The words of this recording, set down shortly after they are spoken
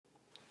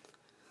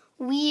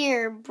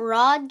We're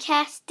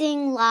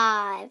broadcasting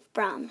live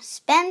from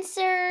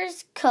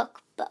Spencer's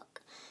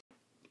Cookbook.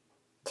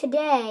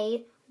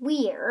 Today,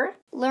 we're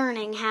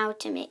learning how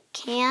to make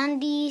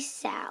candy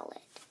salad.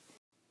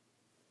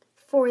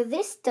 For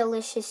this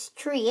delicious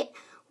treat,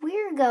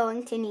 we're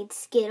going to need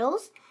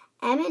Skittles,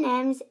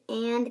 M&Ms,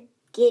 and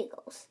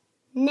Giggles.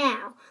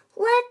 Now,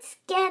 let's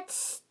get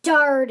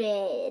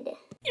started.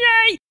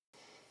 Yay!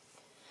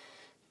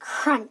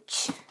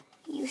 Crunch.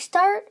 You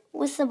start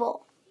with the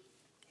bowl.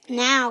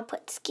 Now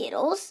put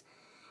Skittles,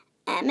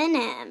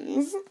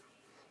 M&Ms,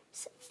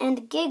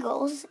 and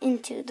Giggles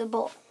into the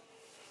bowl.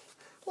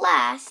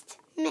 Last,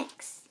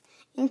 mix.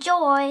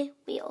 Enjoy.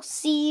 We'll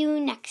see you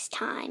next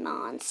time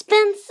on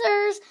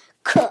Spencer's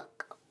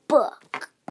Cookbook.